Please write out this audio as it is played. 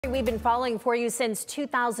We've been following for you since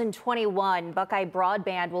 2021. Buckeye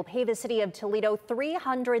Broadband will pay the city of Toledo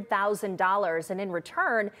 $300,000, and in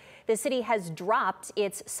return, the city has dropped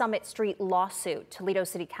its Summit Street lawsuit. Toledo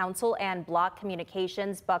City Council and Block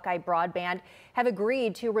Communications Buckeye Broadband have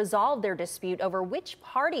agreed to resolve their dispute over which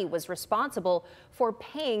party was responsible for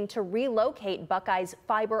paying to relocate Buckeye's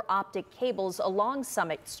fiber optic cables along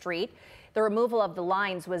Summit Street. The removal of the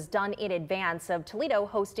lines was done in advance of Toledo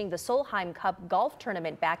hosting the Solheim Cup golf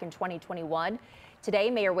tournament back in 2021. Today,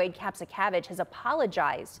 Mayor Wade Kapsakavich has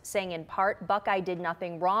apologized, saying in part Buckeye did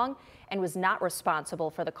nothing wrong and was not responsible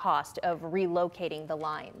for the cost of relocating the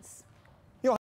lines.